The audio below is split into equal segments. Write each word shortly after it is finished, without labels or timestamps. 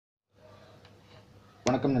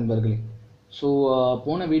வணக்கம் நண்பர்களே. ஸோ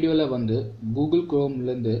போன வீடியோவில் வந்து கூகுள்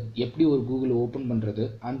குரோம்லேருந்து எப்படி ஒரு கூகுள் ஓப்பன் பண்ணுறது,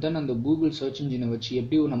 அண்ட் தென் அந்த கூகுள் சர்ச் இன்ஜினை வச்சு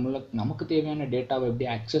எப்படி ஒரு நமக்கு தேவையான டேட்டாவை எப்படி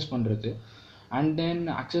அக்சஸ் பண்ணுறது, அண்ட் தென்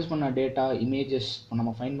அக்சஸ் பண்ண டேட்டா இமேஜஸ்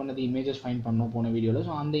நம்ம ஃபைன் பண்ணது இமேஜஸ் ஃபைன் பண்ணோம் போன வீடியோவில்.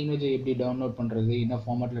 ஸோ அந்த இமேஜை எப்படி டவுன்லோட் பண்ணுறது, என்ன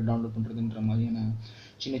ஃபார்மேட்டில் டவுன்லோட் பண்ணுறதுன்ற மாதிரியான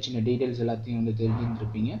சின்ன சின்ன டீட்டெயில்ஸ் எல்லாத்தையும் வந்து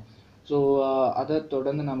தெரிஞ்சுருப்பீங்க. ஸோ அதை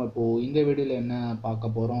தொடர்ந்து நம்ம இப்போது இந்த வீடியோவில் என்ன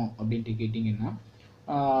பார்க்க போகிறோம் அப்படின்ட்டு கேட்டிங்கன்னா,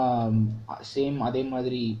 சேம் அதே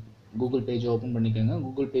மாதிரி கூகுள் பேஜை ஓப்பன் பண்ணிக்கோங்க.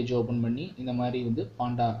 கூகுள் பேஜை ஓப்பன் பண்ணி இந்த மாதிரி வந்து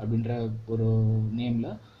பாண்டா அப்படின்ற ஒரு நேமில்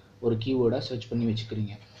ஒரு கீவேர்டை சர்ச் பண்ணி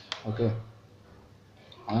வச்சுக்கிறீங்க. Okay,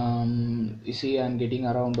 see I'm getting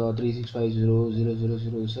around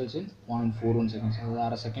 3650000 results in 0.41 seconds. அது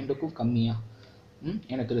அரை செகண்டுக்கும் கம்மியாக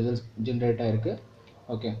எனக்கு ரிசல்ட்ஸ் ஜென்ரேட் ஆகிருக்கு.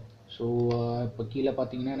 ஓகே, ஸோ இப்போ கீழே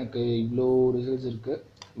பார்த்தீங்கன்னா எனக்கு இவ்வளோ ரிசல்ட்ஸ் இருக்குது,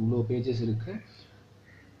 இவ்வளோ பேஜஸ் இருக்குது.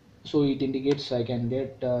 So it indicates I can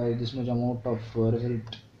get this much amount of result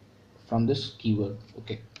from this keyword.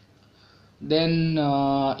 Okay, then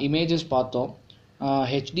images பார்த்தோம்.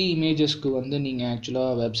 HD இமேஜஸ்க்கு வந்து நீங்கள்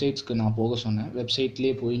ஆக்சுவலாக வெப்சைட்ஸ்க்கு நான் போக சொன்னேன்.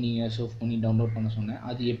 வெப்சைட்லேயே போய் நீங்கள் சர்ச் பண்ணி டவுன்லோட் பண்ண சொன்னேன்.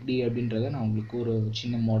 அது எப்படி அப்படின்றத நான் உங்களுக்கு ஒரு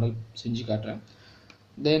சின்ன மாடல் செஞ்சு காட்டுறேன்.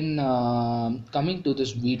 Then coming to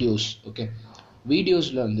this videos. Okay,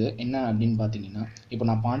 வீடியோஸில் வந்து என்ன அப்படின்னு பார்த்தீங்கன்னா, இப்போ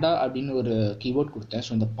நான் பாண்டா அப்படின்னு ஒரு கீவேர்ட் கொடுத்தேன்.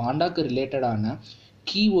 ஸோ இந்த பாண்டாக்கு ரிலேட்டடான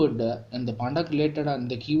கீவேர்டை, அந்த பாண்டாக்கு ரிலேட்டடாக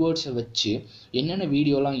அந்த கீவேர்ட்ஸை வச்சு என்னென்ன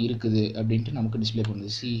வீடியோலாம் இருக்குது அப்படின்ட்டு நமக்கு டிஸ்பிளே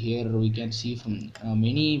பண்ணுது. see here we can see from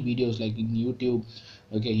many videos like in YouTube.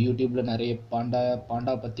 Okay, யூடியூப்பில் நிறைய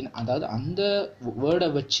பாண்டா பற்றின, அதாவது அந்த வேர்டை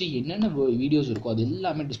வச்சு என்னென்ன வீடியோஸ் இருக்கோ அது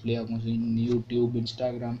எல்லாமே டிஸ்பிளே ஆகும். ஸோ யூடியூப்,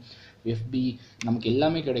 இன்ஸ்டாகிராம், எஃபி நமக்கு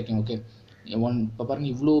எல்லாமே கிடைக்கும். ஓகே, இப்போ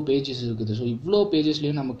பாருங்கள் இவ்வளோ பேஜஸ் இருக்குது. ஸோ இவ்வளோ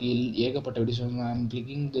பேஜஸ்லேயும் நமக்கு ஏகப்பட்ட videos. I'm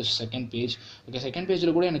clicking the second page. Okay, second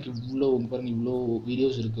பேஜில் கூட எனக்கு இவ்வளோ பாருங்கள் இவ்வளோ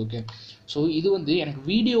வீடியோஸ் இருக்குது. ஓகே, ஸோ இது வந்து எனக்கு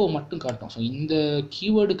வீடியோவை மட்டும் காட்டும். ஸோ இந்த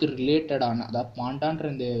கீவேர்டுக்கு ரிலேட்டடான, அதாவது பாண்டான்ற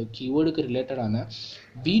இந்த கீவேர்டுக்கு ரிலேட்டடான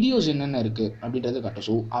வீடியோஸ் என்னென்ன இருக்குது அப்படின்றத காட்டும்.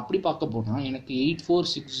 ஸோ அப்படி பார்க்க போனால் எனக்கு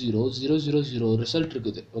 8460,000 ரிசல்ட்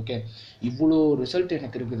இருக்குது. ஓகே, இவ்வளோ ரிசல்ட்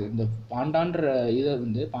எனக்கு இருக்குது. இந்த பாண்டான்ற இதை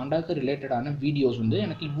வந்து பாண்டாக்கு ரிலேட்டடான வீடியோஸ் வந்து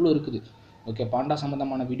எனக்கு இவ்வளோ இருக்குது. ஓகே, பாண்டா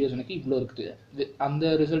சம்மந்தமான வீடியோஸ் எனக்கு இவ்வளோ இருக்குது. அந்த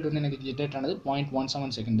ரிசல்ட் வந்து எனக்கு ஜென்ரேட் ஆனது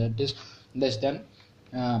 0.17 second. That is less than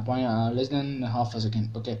half a second.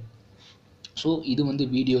 Okay, so இது வந்து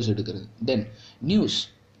வீடியோஸ் எடுக்கிறது. தென்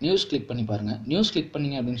நியூஸ் கிளிக் பண்ணி பாருங்கள். நியூஸ் கிளிக்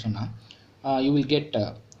பண்ணிங்க அப்படின்னு சொன்னால் யூ வில் கெட்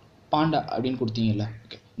பாண்டா அப்படின்னு கொடுத்தீங்கல்ல.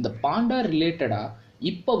 ஓகே, இந்த பாண்டா ரிலேட்டடாக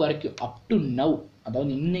இப்போ வரைக்கும் அப் டு நவ்,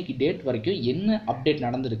 அதாவது இன்னைக்கு டேட் வரைக்கும் என்ன அப்டேட்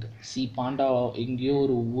நடந்திருக்கு. பாண்டா எங்கேயோ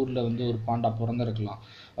ஒரு ஊரில் வந்து ஒரு பாண்டா பிறந்திருக்கலாம்.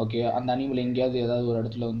 ஓகே, அந்த அனிமல் எங்கேயாவது ஏதாவது ஒரு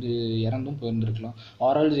இடத்துல வந்து இறந்தும் போயிருந்துருக்கலாம்.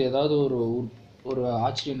 ஆரால்ஸ் ஏதாவது ஒரு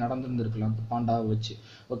ஆச்சரியம் நடந்துருந்துருக்கலாம் பாண்டாவை வச்சு.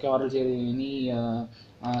 Okay, ஆரால்ஸ் any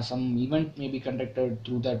some event maybe conducted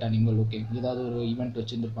through that animal. Okay, ஏதாவது ஒரு ஈவெண்ட்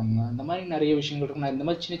வச்சுருந்துருப்பாங்க. அந்த மாதிரி நிறைய விஷயங்கள் இருக்கும். நான் இந்த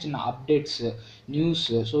மாதிரி சின்ன சின்ன அப்டேட்ஸு,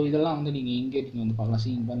 நியூஸு, ஸோ இதெல்லாம் வந்து நீங்கள் வந்து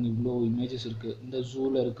பார்க்கலாம். பாருங்க இவ்வளோ இமேஜஸ் இருக்குது. இந்த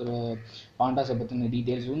ஜூவில் இருக்கிற பாண்டாஸை பற்றின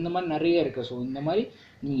டீட்டெயில்ஸ் இந்த மாதிரி நிறைய இருக்குது. ஸோ இந்த மாதிரி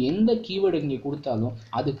நீங்கள் எந்த கீவேர்டு இங்கே கொடுத்தாலும்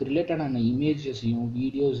அதுக்கு ரிலேட்டடான இமேஜஸையும்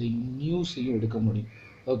வீடியோஸையும் நியூஸையும் எடுக்க முடியும்.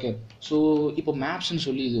 ஓகே, ஸோ இப்போ மேப்ஸ்ன்னு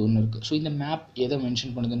சொல்லி இது ஒன்று இருக்குது. ஸோ இந்த மேப் எதை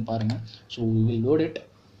மென்ஷன் பண்ணுதுன்னு பாருங்கள். So we will load it.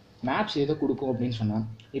 Maps எதை கொடுக்கும் அப்படின்னு சொன்னால்,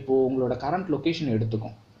 இப்போது உங்களோட கரண்ட் லொக்கேஷனை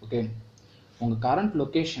எடுத்துக்கும். ஓகே, உங்கள் கரண்ட்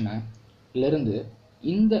லொக்கேஷனிலேருந்து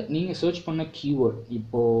இந்த நீங்கள் சர்ச் பண்ண கீவேர்ட்,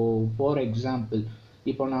 இப்போது ஃபார் எக்ஸாம்பிள்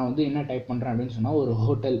இப்போ நான் வந்து என்ன டைப் பண்ணுறேன் அப்படின்னு சொன்னால் ஒரு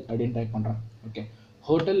ஹோட்டல் அப்படின்னு டைப் பண்ணுறேன். ஓகே,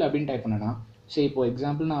 ஹோட்டல் அப்படின்னு டைப் பண்ணேன்னா, சரி இப்போ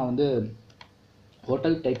எக்ஸாம்பிள் நான் வந்து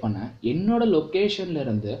ஹோட்டல் டைப் பண்ணேன். என்னோடய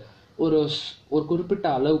லொக்கேஷன்லேருந்து ஒரு குறிப்பிட்ட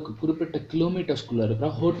அளவுக்கு, குறிப்பிட்ட கிலோமீட்டர்ஸ்குள்ளே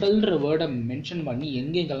இருக்கிற ஹோட்டல்ன்ற வேர்டை மென்ஷன் பண்ணி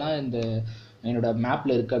எங்கெங்கெல்லாம் இந்த என்னோடய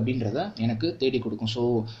மேப்பில் இருக்குது அப்படின்றத எனக்கு தேடி கொடுக்கும். ஸோ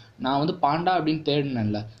நான் வந்து பாண்டா அப்படின்னு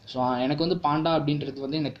தேடினேன்ல, ஸோ எனக்கு வந்து பாண்டா அப்படின்றது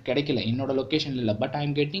வந்து எனக்கு கிடைக்கல என்னோடய லொக்கேஷனில் இல்லை. But I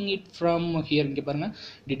am getting it from here. இங்கே பாருங்கள்,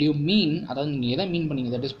 டிட் யூ மீன், அதாவது நீங்கள் எதை மீன்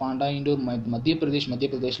பண்ணீங்க, தட் இஸ் பாண்டா இன்டு மத்திய பிரதேஷில்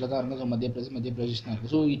தான் இருக்குது. ஸோ மத்திய பிரதேஷ் தான்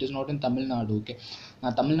இருக்குது. So it is not in Tamil Nadu. Okay,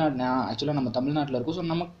 நான் ஆக்சுவலாக நம்ம தமிழ்நாட்டில் இருக்கும். ஸோ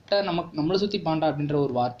நம்மளை சுற்றி பாண்டா அப்படின்ற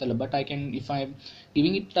ஒரு வார்த்தை இல்லை. But I can, if I am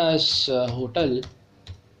giving it as hotel,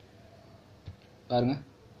 பாருங்கள்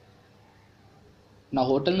நான்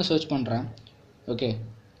ஹோட்டல்னு சர்ச் பண்ணுறேன். ஓகே,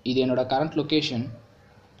 இது என்னோடய கரண்ட் லொக்கேஷன்.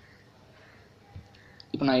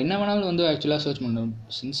 இப்போ நான் என்ன வேணாலும் வந்து ஆக்சுவலாக சர்ச் பண்ணுறேன்.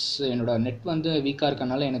 சின்ஸ் என்னோட நெட் வந்து வீக்காக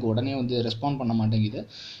இருக்கனால எனக்கு உடனே வந்து ரெஸ்பாண்ட் பண்ண மாட்டேங்குது.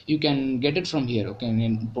 You can get it from here. Okay,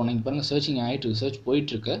 இப்போ நீங்கள் பாருங்கள் சர்ச்சிங் ஆகிட்டு சர்ச்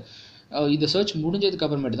போயிட்டுருக்கு. இது சர்ச் முடிஞ்சதுக்கு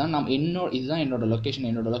அப்புறமேட்டு தான் இதுதான் என்னோட லொக்கேஷன்.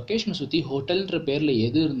 என்னோடய லொக்கேஷனை சுற்றி ஹோட்டல்ன்ற பேரில்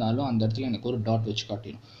எது இருந்தாலும் அந்த இடத்துல எனக்கு ஒரு டாட் வச்சு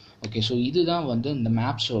காட்டிடும். ஓகே, ஸோ இதுதான் வந்து இந்த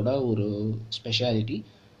மேப்ஸோட ஒரு speciality.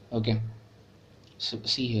 Okay,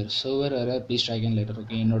 see here server error please try again later.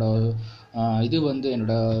 Okay, என்னோட இது வந்து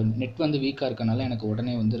என்னோட நெட் வந்து வீக்காக இருக்கனால எனக்கு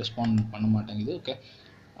உடனே வந்து ரெஸ்பாண்ட் பண்ண மாட்டேங்குது. Okay,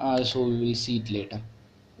 so will see it later.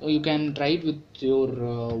 You can try it with your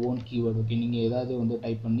own keyword. Okay, நீங்கள் ஏதாவது வந்து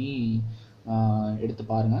டைப் பண்ணி எடுத்து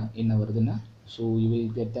பாருங்கள் என்ன வருதுன்னு. So you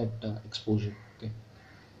will get that exposure. Okay,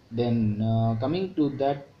 then coming to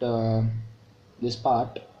that this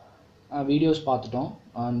part, videos பார்த்துட்டோம்.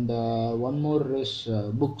 And one more is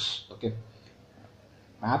books. Okay,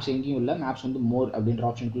 maps எங்கேயும் இல்லை, மேப்ஸ் வந்து மோர் அப்படின்ற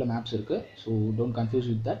ஆப்ஷனுக்குள்ளே மேப்ஸ் இருக்குது. So don't confuse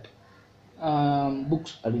with that.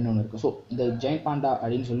 Books அப்படின்னு ஒன்று இருக்குது. ஸோ இந்த ஜெயிண்ட் பாண்டா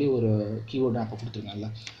அப்படின்னு சொல்லி ஒரு கீவேர்டு நான் இப்போ கொடுத்துருக்கேன்ல.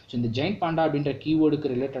 ஸோ இந்த ஜெயிண்ட் பாண்டா அப்படின்ற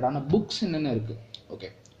கீவேர்டுக்கு ரிலேட்டடான புக்ஸ் என்னென்ன இருக்குது. ஓகே,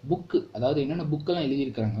 புக்கு அதாவது என்னென்ன புக்கெல்லாம்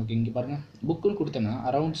எழுதியிருக்கிறாங்க. ஓகே, இங்கே பாருங்கள், புக்குன்னு கொடுத்தேன்னா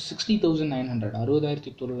அரௌண்ட் 60,900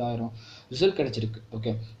 60,900 ரிசல்ட் கிடச்சிருக்கு.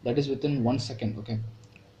 Okay, that is within 1 second. Okay,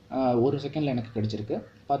 ஒரு செகண்டில் எனக்கு கிடச்சிருக்கு.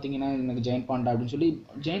 பார்த்தீங்கன்னா எனக்கு ஜெயிண்ட் பாண்டா அப்படின்னு சொல்லி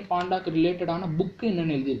ஜெயிண்ட் பாண்டாக்கு ரிலேட்டடான புக்கு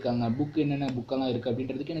என்னென்ன எழுதியிருக்காங்க, புக்கு என்னென்ன புக்கெல்லாம் இருக்குது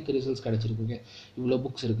அப்படின்றதுக்கு எனக்கு ரிசல்ட்ஸ் கிடச்சிருக்கு. ஓகே, இவ்வளோ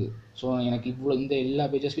புக்ஸ் இருக்குது. ஸோ எனக்கு இவ்வளோ இந்த எல்லா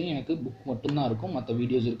பேஜஸ்லையும் எனக்கு புக் மட்டும்தான் இருக்கும், மற்ற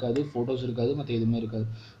வீடியோஸ் இருக்காது, ஃபோட்டோஸ் இருக்காது, மற்ற எதுவுமே இருக்காது.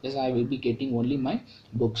 Just I will be getting only my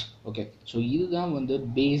books. Okay, so இதுதான் வந்து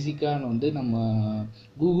பேசிக்கான வந்து நம்ம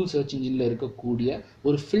கூகுள் சர்ச் இன்ஜினில் இருக்கக்கூடிய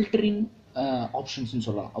ஒரு ஃபில்டரிங் ஆப்ஷன்ஸ்னு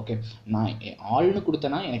சொல்லலாம். ஓகே, நான் ஆல்னு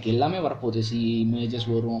கொடுத்தேன்னா எனக்கு எல்லாமே வரப்போகுது. இமேஜஸ்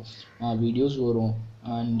வரும், வீடியோஸ் வரும்,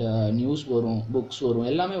 அண்ட் நியூஸ் வரும், புக்ஸ் வரும்,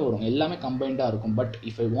 எல்லாமே வரும், எல்லாமே கம்பைண்டாக இருக்கும். But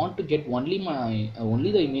if I want to get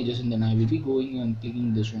only the images, then I will be going and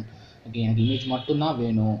clicking this one. Okay, எனக்கு இமேஜ் மட்டும்தான்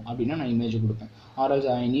வேணும் அப்படின்னா நான் இமேஜ் கொடுப்பேன்.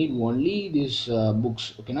 ஆர்எல்ஸ் I need only this books.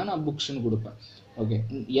 ஓகேனா நான் புக்ஸ்ன்னு கொடுப்பேன். ஓகே,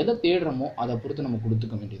 எதை தேடுறோமோ அதை பொறுத்து நம்ம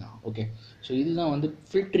கொடுத்துக்க வேண்டியதான். ஓகே, ஸோ இதுதான் வந்து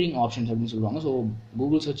ஃபில்டரிங் ஆப்ஷன்ஸ் அப்படின்னு சொல்லுவாங்க. ஸோ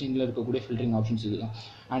கூகுள் சர்ச் இன்ஜினில் இருக்கக்கூடிய ஃபில்டரிங் ஆப்ஷன்ஸ் இதுதான்.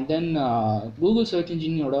 அண்ட் தென் கூகுள் சர்ச்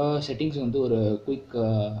இன்ஜினோட செட்டிங்ஸ் வந்து ஒரு குயிக்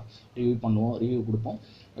ரிவ்யூ கொடுப்போம்.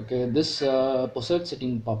 ஓகே, இப்போ சர்ச்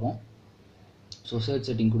செட்டிங் பார்ப்போம். ஸோ சர்ச்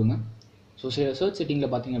செட்டிங் கொடுங்க. ஸோ சர்ச்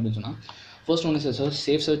செட்டிங்கில் பார்த்தீங்க அப்படின்னு சொன்னால் first one is a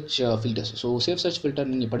safe search filters. So safe search filter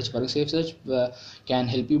நீங்கள் படிச்சு பாருங்கள். safe search can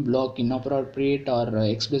help you block inappropriate or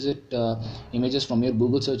explicit images from your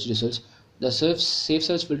Google search results. The safe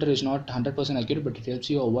search filter is not 100% accurate, but it helps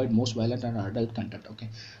you avoid most violent and adult content. Okay,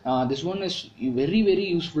 this one is very very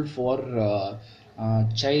useful for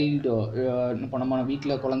child. இப்போ நம்ம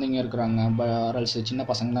வீட்டில் குழந்தைங்க இருக்கிறாங்க, ஆர்எல்ஸ் சின்ன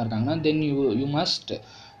பசங்களாம் இருக்காங்கன்னா, then you must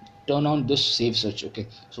turn on this safe search. Okay,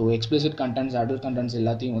 so explicit contents, adult contents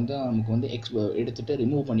எல்லாத்தையும் வந்து நமக்கு வந்து எடுத்துகிட்டு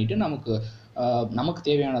ரிமூவ் பண்ணிவிட்டு நமக்கு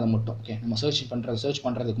தேவையானதை மட்டும் ஓகே நம்ம சர்ச்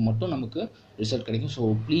பண்ணுறதுக்கு மட்டும் நமக்கு ரிசல்ட் கிடைக்கும். So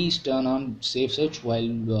please turn on safe search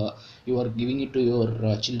while you are giving it to your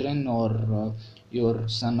children are your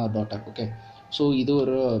son R daughter. Okay, so இது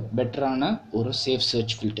ஒரு பெட்டரான ஒரு சேஃப்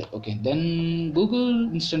சர்ச் ஃபில்டர். ஓகே, தென் கூகுள்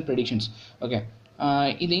இன்ஸ்டன்ட் ப்ரெடிக்ஷன்ஸ். ஓகே,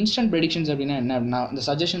 இது instant predictions அப்படின்னா என்ன அப்படின்னா, இந்த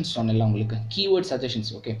suggestions சொன்னல உங்களுக்கு கீவேர்ட்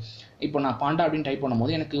சஜஷன்ஸ். ஓகே, இப்போ நான் பாண்டா அப்படின்னு டைப்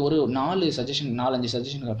பண்ணும்போது எனக்கு ஒரு 4-5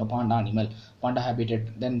 சஜஷன் காட்டும். பாண்டா அனிமல், பாண்டா ஹேபிட்டட்,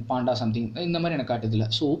 தென் பாண்டா சம்திங், இந்த மாதிரி எனக்கு காட்டுதில்ல.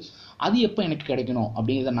 ஸோ அது எப்போ எனக்கு கிடைக்கணும்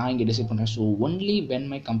அப்படிங்கிறத நான் இங்கே டிசைட் பண்ணுறேன். So only when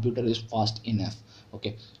my computer is fast enough. Okay,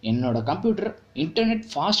 என்னோட கம்ப்யூட்டர் இன்டர்நெட்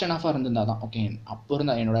ஃபாஸ்ட் எனஃபாக இருந்திருந்தால் தான். ஓகே, அப்போ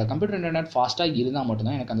இருந்தால் என்னோட கம்ப்யூட்டர் இன்டர்நெட் ஃபாஸ்ட்டாக இருந்தால்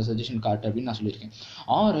மட்டும்தான் எனக்கு அந்த சஜஷன் காட்டு அப்படின்னு நான் சொல்லியிருக்கேன்.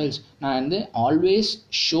 ஆர் எல்ஸ் நான் வந்து always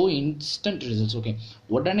show instant results. Okay,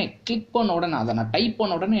 உடனே கிளிக் பண்ண உடனே அதை நான் டைப்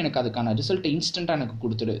பண்ண உடனே எனக்கு அதுக்கான ரிசல்ட்டை இன்ஸ்டண்ட்டாக எனக்கு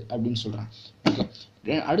கொடுத்துடு அப்படின்னு சொல்கிறேன். ஓகே,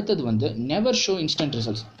 அடுத்தது வந்து நெவர் ஷோ இன்ஸ்டன்ட்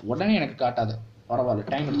ரிசல்ட்ஸ். உடனே எனக்கு காட்டாது,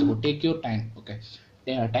 பரவாயில்ல, டைம் எடுத்துக்கோ, take your time. Okay,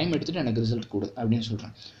 time எடுத்துகிட்டு எனக்கு ரிசல்ட் கொடு அப்படின்னு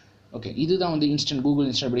சொல்கிறேன். ஓகே, இதுதான் வந்து கூகுள்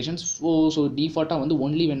இன்ஸ்டன்ட் ப்ரெடிக்ஷன்ஸ். ஸோ டிஃபால்ட்டாக வந்து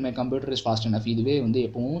only when my computer is fast enough, இதுவே வந்து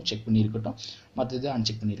எப்பவும் செக் பண்ணியிருக்கட்டும், மற்றது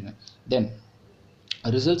அன்செக் பண்ணிடுங்க. தென்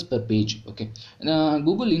results per page. Okay,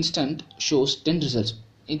 Google instant shows 10 results.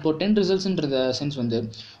 இப்போ 10 ரிசல்ட்ஸ்ன்ற சென்ஸ் வந்து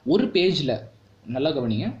ஒரு பேஜில், நல்லா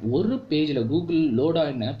கவனிங்க, ஒரு பேஜில் கூகுள்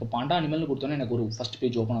லோடாக என்ன இப்போ பாண்டா அனிமல்னு கொடுத்தோன்னே எனக்கு ஒரு ஃபஸ்ட்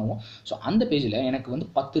பேஜ் ஓப்பன் ஆகும். ஸோ அந்த பேஜில் எனக்கு வந்து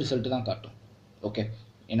 10 ரிசல்ட்டு தான் காட்டும். ஓகே,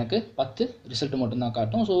 எனக்கு 10 ரிசல்ட் மட்டும்தான்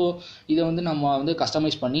காட்டும். ஸோ இதை வந்து நம்ம வந்து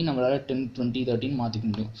கஸ்டமைஸ் பண்ணி நம்மளால் 10, 20, 13 மாற்றிக்க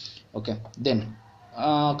முடியும். Okay, then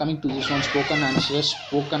coming to this one spoken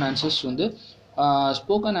answers வந்து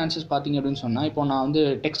ஸ்போக்கன் ஆன்சர்ஸ் பார்த்தீங்க அப்படின்னு சொன்னால், இப்போ நான் வந்து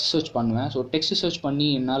டெக்ஸ்ட் சர்ச் பண்ணுவேன். ஸோ டெக்ஸ்ட் சர்ச் பண்ணி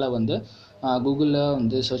என்னால் வந்து கூகுளில்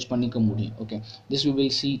வந்து சர்ச் பண்ணிக்க முடியும். Okay, this we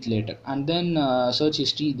will see it later. And then search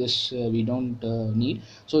history, this we don't need.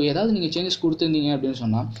 So ஏதாவது நீங்கள் சேஞ்சஸ் கொடுத்துருந்தீங்க அப்படின்னு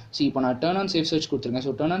சொன்னால், இப்போ நான் டர்ன் ஆன் சேஃப் சர்ச் கொடுத்துருக்கேன்.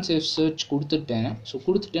 So turn on safe search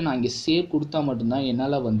கொடுத்துட்டு நான் இங்கே சேவ் கொடுத்தா மட்டும்தான்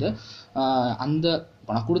என்னால் வந்து அந்த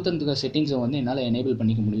இப்போ நான் கொடுத்துருக்க செட்டிங்ஸை வந்து என்னால் எனேபிள்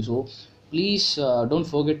பண்ணிக்க முடியும். So please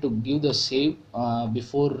don't forget to give the save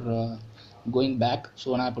before going back. So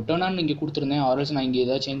நான் இப்போ டர்ன் ஆன் இங்கே கொடுத்துருந்தேன், ஆர்எல்ஸ் நான் இங்கே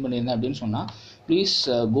ஏதாவது சேஞ்ச் பண்ணியிருந்தேன் அப்படின்னு சொன்னால், please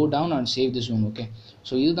go down and save this one. Okay,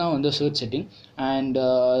 so இதுதான் வந்து search setting. And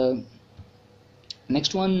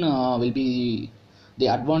next one will be the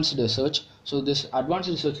advanced search. So this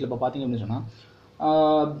advanced சர்ச்சில் இப்போ பார்த்தீங்க அப்படின்னு சொன்னால்,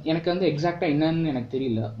 எனக்கு வந்து எக்ஸாக்டாக என்னன்னு எனக்கு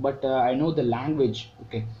தெரியல, but I know the language,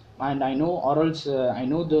 okay, and I know ஆர்எல்ஸ் I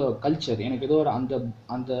know the culture. எனக்கு ஏதோ ஒரு அந்த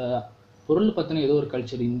அந்த பொருள் பற்றின ஏதோ ஒரு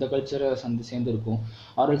கல்ச்சர், இந்த கல்ச்சரை சேர்ந்துருக்கும்,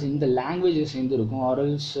 ஆர்எல்ஸ் இந்த லாங்குவேஜை சேர்ந்துருக்கும்,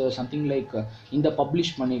 ஆர்எல்ஸ் சம்திங் லைக் இந்த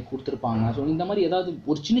பப்ளிஷ் பண்ணி கொடுத்துருப்பாங்க. ஸோ இந்த மாதிரி ஏதாவது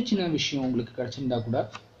ஒரு சின்ன சின்ன விஷயம் உங்களுக்கு கிடச்சிருந்தா கூட,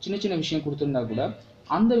 சின்ன சின்ன விஷயம் கொடுத்துருந்தா கூட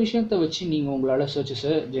அந்த விஷயத்தை வச்சு நீங்கள் உங்களால்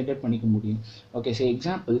சர்ச்சஸை ஜென்ரேட் பண்ணிக்க முடியும். ஓகே, சே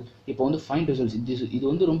எக்ஸாம்பிள் இப்போ வந்து ஃபைண்ட் ரிசல்ட்ஸ், இது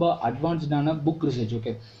வந்து ரொம்ப அட்வான்ஸ்டான book research.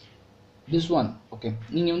 Okay, this one, okay,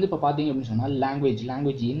 நீங்கள் வந்து இப்போ பார்த்தீங்க அப்படின்னு சொன்னால் லாங்குவேஜ்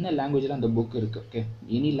என்ன லாங்குவேஜில் அந்த புக் இருக்குது. ஓகே,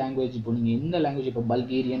 எனி லாங்குவேஜ், இப்போ நீங்கள் எந்த லாங்குவேஜ், இப்போ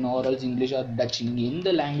பல்கேரியன் ஆர்எல்ஸ் இங்கிலீஷ் ஆர் டச், நீங்கள்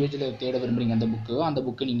எந்த லாங்குவேஜில் தேட விரும்புகிறீங்க அந்த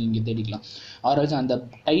புக்கை நீங்கள் இங்கே தேடிக்கலாம். ஆர்எல்ஸ் அந்த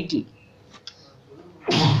டைட்டில்,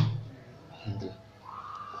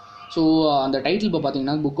 ஸோ அந்த டைட்டில் இப்போ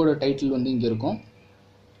பார்த்தீங்கன்னா புக்கோட டைட்டில் வந்து இங்கே இருக்கும்.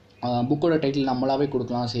 புக்கோட டைட்டில் நம்மளாவே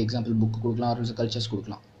கொடுக்கலாம். எக்ஸாம்பிள் புக் கொடுக்கலாம், ஆர்எல்ஸ் கல்ச்சர்ஸ்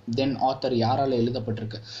கொடுக்கலாம். தென் ஆத்தர் யாரால்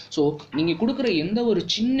எழுதப்பட்டிருக்கு. ஸோ நீங்கள் கொடுக்குற எந்த ஒரு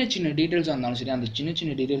சின்ன சின்ன டீட்டெயில்ஸாக இருந்தாலும் சரி, அந்த சின்ன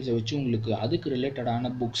சின்ன டீட்டெயில்ஸை வச்சு உங்களுக்கு அதுக்கு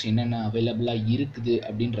ரிலேட்டடான புக்ஸ் என்னென்ன அவைலபிளாக இருக்குது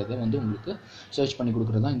அப்படின்றத வந்து உங்களுக்கு சர்ச் பண்ணி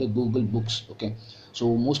கொடுக்குறது தான் இந்த Google books. Okay,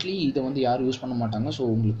 so mostly இதை வந்து யாரும் யூஸ் பண்ண மாட்டாங்க. ஸோ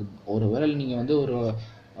உங்களுக்கு ஒரு வேளை நீங்கள் வந்து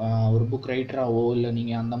ஒரு புக் ரைட்டராகவோ இல்லை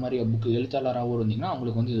நீங்கள் அந்த மாதிரி புக் எழுத்தாளராகவோ இருந்தீங்கன்னா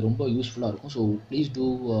அவங்களுக்கு வந்து இது ரொம்ப யூஸ்ஃபுல்லாக இருக்கும். So please do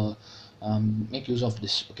make use of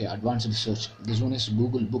this. Okay, advanced research. This one is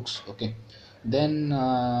Google Books. Okay, then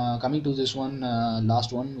coming to this one,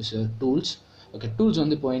 last one is tools. Okay, tools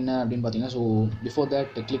வந்து இப்போ என்ன அப்படின்னு பார்த்தீங்கன்னா, so before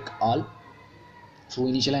that click all. So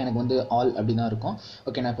இனிஷியலாக எனக்கு வந்து all அப்படி தான் இருக்கும்.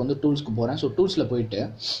 ஓகே, நான் இப்போ வந்து டூல்ஸ்க்கு போகிறேன். ஸோ டூல்ஸில் போயிட்டு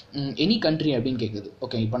எனி கண்ட்ரி அப்படின்னு கேட்குது.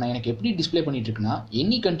 ஓகே, இப்போ நான் எனக்கு எப்படி டிஸ்பிளே பண்ணிட்டுருக்குன்னா,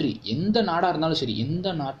 எனி கண்ட்ரி, எந்த நாடாக இருந்தாலும் சரி,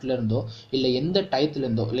 எந்த நாட்டில் இருந்தோ இல்லை எந்த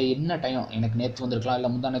டயத்துலேருந்தோ, இல்லை என்ன டைம், எனக்கு நேற்று வந்திருக்கலாம்,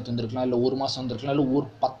 இல்லை முந்தா நேற்று வந்திருக்கலாம், இல்லை ஒரு மாதம் வந்திருக்கலாம், இல்லை ஒரு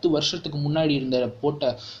 10 வருஷத்துக்கு முன்னாடி இருந்த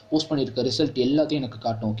போஸ்ட் பண்ணியிருக்க ரிசல்ட் எல்லாத்தையும் எனக்கு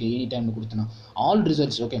காட்டும். ஓகே, எனி டைம்னு கொடுத்தேன்னா ஆல்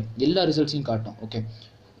ரிசல்ட்ஸ், ஓகே, எல்லா ரிசல்ட்ஸையும் காட்டும். ஓகே,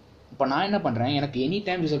 இப்போ நான் என்ன பண்ணுறேன், எனக்கு எனி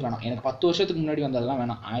டைம் ரிசல்ட் வேணாம், எனக்கு 10 வருஷத்துக்கு முன்னாடி வந்ததெல்லாம்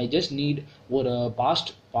வேணாம். ஐ ஜஸ்ட் நீட் ஒரு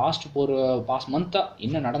பாஸ்ட் மந்த்தாக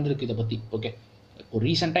என்ன நடந்திருக்கு இதை பற்றி. ஓகே, இப்போ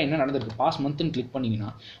ரீசெண்டாக என்ன நடந்திருக்கு, பாஸ்ட் மந்த்துன்னு கிளிக்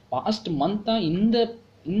பண்ணிங்கன்னா பாஸ்ட் மந்த்தாக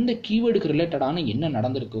இந்த கீவேர்டுக்கு ரிலேட்டடான என்ன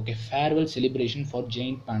நடந்திருக்கு. Okay, farewell celebration for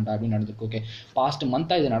giant பேண்டா அப்படின்னு நடந்திருக்கு. ஓகே, பாஸ்ட்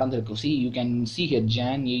மந்த்தாக இது நடந்திருக்கு. You can see here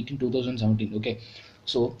Jan 18, 2017. Okay,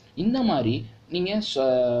 so இந்த மாதிரி நீங்கள்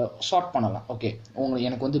ஷார்ட் பண்ணலாம். ஓகே,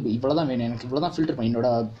 எனக்கு வந்து இவ்வளோ தான் வேணும், எனக்கு இவ்வளோ தான் ஃபில்டர் பண்ணி என்னோட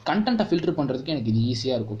கண்டென்ட்டை ஃபில்டர் பண்ணுறதுக்கு எனக்கு இது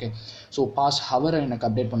ஈஸியாக இருக்கும். ஓகே, ஸோ பாஸ்ட் ஹவரை எனக்கு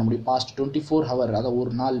அப்டேட் பண்ண முடியும், பாஸ்ட் 24 ஹவர், அதாவது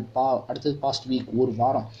ஒரு நாள், அடுத்தது பாஸ்ட் வீக், ஒரு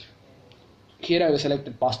வாரம். Here I have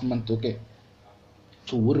selected past month. Okay,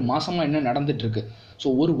 so ஒரு மாதமாக என்ன நடந்துகிட்ருக்கு,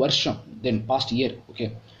 ஸோ ஒரு வருஷம், தென் past year. Okay,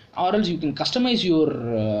 ஆர்எல்ஸ் you can customise your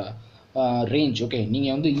range. Okay,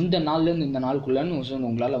 நீங்கள் வந்து இந்த நாள்லேருந்து இந்த நாளுக்குள்ளேன்னு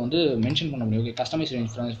உங்களால் வந்து மென்ஷன் பண்ண முடியும். Okay, customise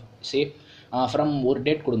range say from ஒரு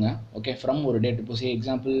டேட் கொடுங்க. ஓகே, ஃப்ரம் ஒரு டேட், இப்போ சே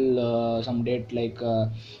example some date like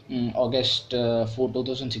August 4,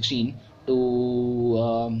 2016 to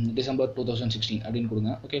December 2016 அப்படின்னு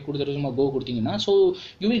கொடுங்க. ஓகே, கொடுத்துட்டு சும்மா கோ கொடுத்தீங்கன்னா, so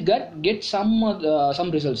you will get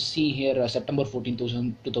some results. See here September 14,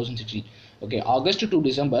 2016. Okay, August to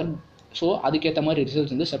December. So அதுக்கேற்ற மாதிரி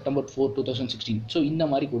ரிசல்ட்ஸ் வந்து September 4, 2016. ஸோ இந்த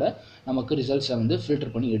மாதிரி கூட நமக்கு ரிசல்ட்ஸை வந்து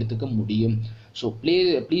ஃபில்டர் பண்ணி எடுத்துக்க முடியும். So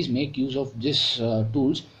please make use of this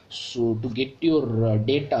tools so to get your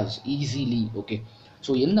datas easily. Okay,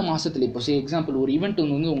 so எந்த மாதத்தில், இப்போ சே எக்ஸாம்பிள் ஒரு ஈவெண்ட்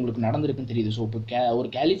வந்து உங்களுக்கு நடந்திருக்குன்னு தெரியுது. ஸோ இப்போ ஒரு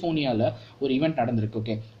கலிஃபோர்னியாவில் ஒரு ஈவெண்ட் நடந்திருக்கு.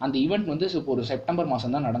 ஓகே, அந்த ஈவெண்ட் வந்து இப்போ ஒரு செப்டம்பர்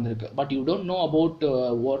மாதம் தான் நடந்திருக்கு. But you don't know about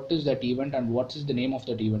what is that event and what's is the name of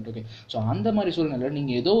that event. Okay, so அந்த மாதிரி சூழ்நிலை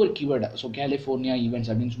நீங்கள் ஏதோ ஒரு கீவேர்டு, ஸோ கலிஃபோர்னியா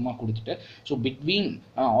ஈவெண்ட்ஸ் அப்படின்னு சும்மா கொடுத்துட்டு, so between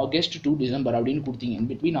August to December அப்படின்னு கொடுத்தீங்க,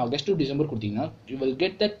 பிட்வீன் August to December கொடுத்தீங்கன்னா you will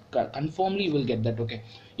get that, கன்ஃபார்ம்லி you will get that. Okay,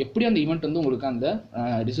 எப்படி அந்த ஈவெண்ட் வந்து உங்களுக்கு அந்த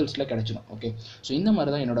ரிசல்ட்ஸில் கிடச்சிடும். ஓகே, ஸோ இந்த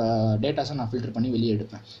மாதிரி தான் என்னோட டேட்டாஸை நான் ஃபில்டர் பண்ணி வெளியே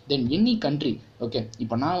எடுப்பேன். தென் எனி கண்ட்ரி. ஓகே,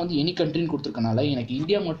 இப்போ நான் வந்து எனி கண்ட்ரின்னு கொடுத்துருக்கனால எனக்கு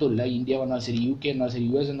இந்தியா மட்டும் இல்லை, இந்தியாவாக இருந்தாலும் சரி, யூகே இருந்தாலும் சரி,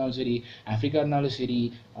 யூஎஸ் இருந்தாலும் சரி, ஆஃப்ரிக்கா இருந்தாலும் சரி,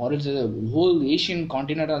 ஆரல்ஸ் ஹோல் ஏஷியன்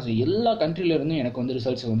காண்டினென்ட்டாக சரி, எல்லா கண்ட்ரிலேருந்தும் எனக்கு வந்து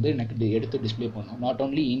ரிசல்ட்ஸை வந்து எனக்கு எடுத்து டிஸ்பிளே பண்ணணும். Not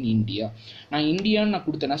only in India. நான் இந்தியான்னு நான்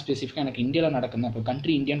கொடுத்தேன்னா ஸ்பெசிஃபிக்காக எனக்கு இந்தியாவில் நடக்குது, இப்போ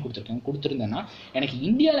கண்ட்ரி இந்தியான்னு கொடுத்துருந்தேன்னா எனக்கு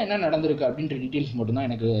இந்தியாவில் என்ன நடந்திருக்கு அப்படின்ற டீட்டெயில்ஸ் மட்டும்தான்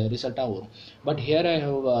எனக்கு ரிசல்ட்டாக வரும். But here I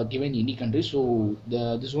have given any country, so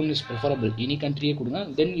this one is preferable. Any country கொடுங்க,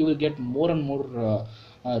 then you will get more and more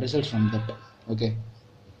results from that. Okay,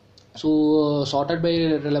 so sorted by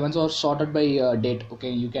relevance or sorted by date.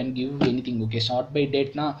 Okay, you can give anything. Okay, sort by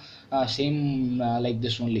date na same like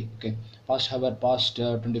this only. Okay, past hour, past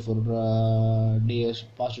 24 days,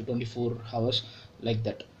 past 24 hours, like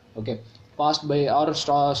that. Okay, passed by R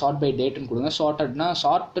short by டேட்டுன்னு கொடுங்க. ஷார்ட்டட்னா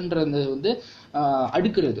ஷார்ட்ன்றது வந்து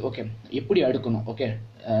அடுக்கிறது. Okay, எப்படி அடுக்கணும். Okay,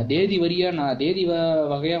 தேதி வரியாக நான் தேதி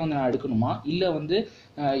வகையாக வந்து நான் எடுக்கணுமா, இல்லை வந்து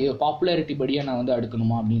பாப்புலாரிட்டி படியாக நான் வந்து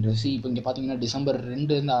எடுக்கணுமா அப்படின்றது. இப்போ இங்கே பார்த்தீங்கன்னா December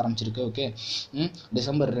 2 ஆரம்பிச்சிருக்கு. ஓகே,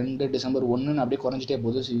 December 2, December 1 அப்படியே குறைஞ்சிட்டே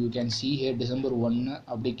போகுது. So you can see here December 1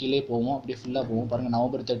 அப்படியே கீழே போவோம், அப்படியே ஃபுல்லாக போவோம் பாருங்கள்.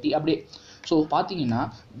 November 30 அப்படியே. ஸோ பார்த்தீங்கன்னா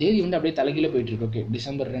தேதி வந்து அப்படியே தலைகீழே போயிட்டுருக்கு. Okay,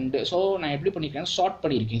 December 2. ஸோ நான் எப்படி பண்ணியிருக்கேன், ஷார்ட்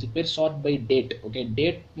பண்ணியிருக்கேன். இதுக்கு பேர் short by date. Okay,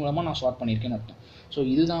 date மூலமாக நான் ஷார்ட் பண்ணியிருக்கேன்னு அர்த்தம். ஸோ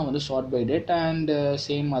இதுதான் வந்து short by date. And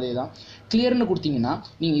same அதே தான். கிளியர்னு கொடுத்தீங்கன்னா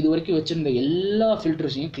நீங்கள் இது வரைக்கும் வச்சுருந்த எல்லா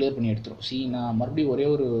ஃபில்டர்ஸையும் கிளியர் பண்ணி எடுத்துரும். நான் மறுபடியும் ஒரே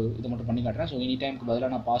ஒரு இது மட்டும் பண்ணி காட்டுறேன். ஸோ எனி டைமுக்கு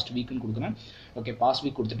பதிலாக நான் பாஸ்ட் வீக்குன்னு கொடுக்குறேன். ஓகே, பாஸ்ட்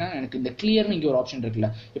வீக் கொடுத்துட்டேன். எனக்கு இந்த கிளியர்னு இங்கே ஒரு ஆப்ஷன் இருக்குல்ல,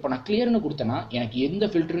 இப்போ நான் கிளியர்னு கொடுத்தேன்னா எனக்கு எந்த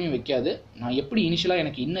ஃபில்டரையும் வைக்காது. நான் எப்படி இனிஷியலாக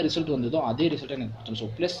எனக்கு என்ன ரிசல்ட் வந்ததோ அதே ரிசல்ட்டை எனக்கு கொடுத்துரும். So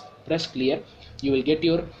press clear, you will get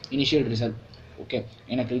your initial result. Okay,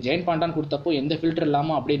 எனக்கு ஜெயின் பாண்டான்னு கொடுத்தப்போ எந்த ஃபில்டர்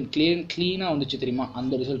இல்லாமல் அப்படியே க்ளீனாக வந்துச்சு தெரியுமா,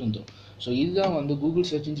 அந்த ரிசல்ட் வந்துடும். ஸோ இதுதான் வந்து கூகுள்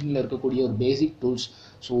சர்ச் இன்ஜினில் இருக்கக்கூடிய ஒரு பேசிக் tools.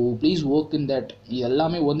 So please work in that. இது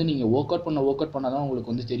எல்லாமே வந்து நீங்கள் ஒர்க் அவுட் பண்ண தான்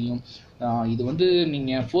உங்களுக்கு வந்து தெரியும். இது வந்து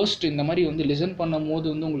நீங்கள் ஃபர்ஸ்ட் இந்த மாதிரி வந்து லிசன் பண்ணும் போது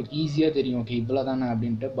வந்து உங்களுக்கு ஈஸியாக தெரியும், ஓகே இவ்வளோ தானே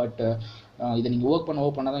அப்படின்ட்டு. பட் இதை நீங்கள் ஒர்க்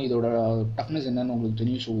பண்ண தான் இதோட டஃப்னஸ் என்னன்னு உங்களுக்கு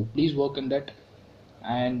தெரியும். So please work in that.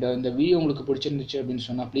 And இந்த வீடியோ உங்களுக்கு பிடிச்சிருந்துச்சு அப்படின்னு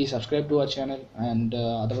சொன்னால் please subscribe to our channel. And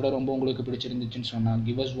அதை விட ரொம்ப உங்களுக்கு பிடிச்சிருந்துச்சுன்னு சொன்னால்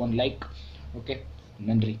give us one like. Okay,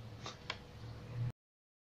 நன்றி.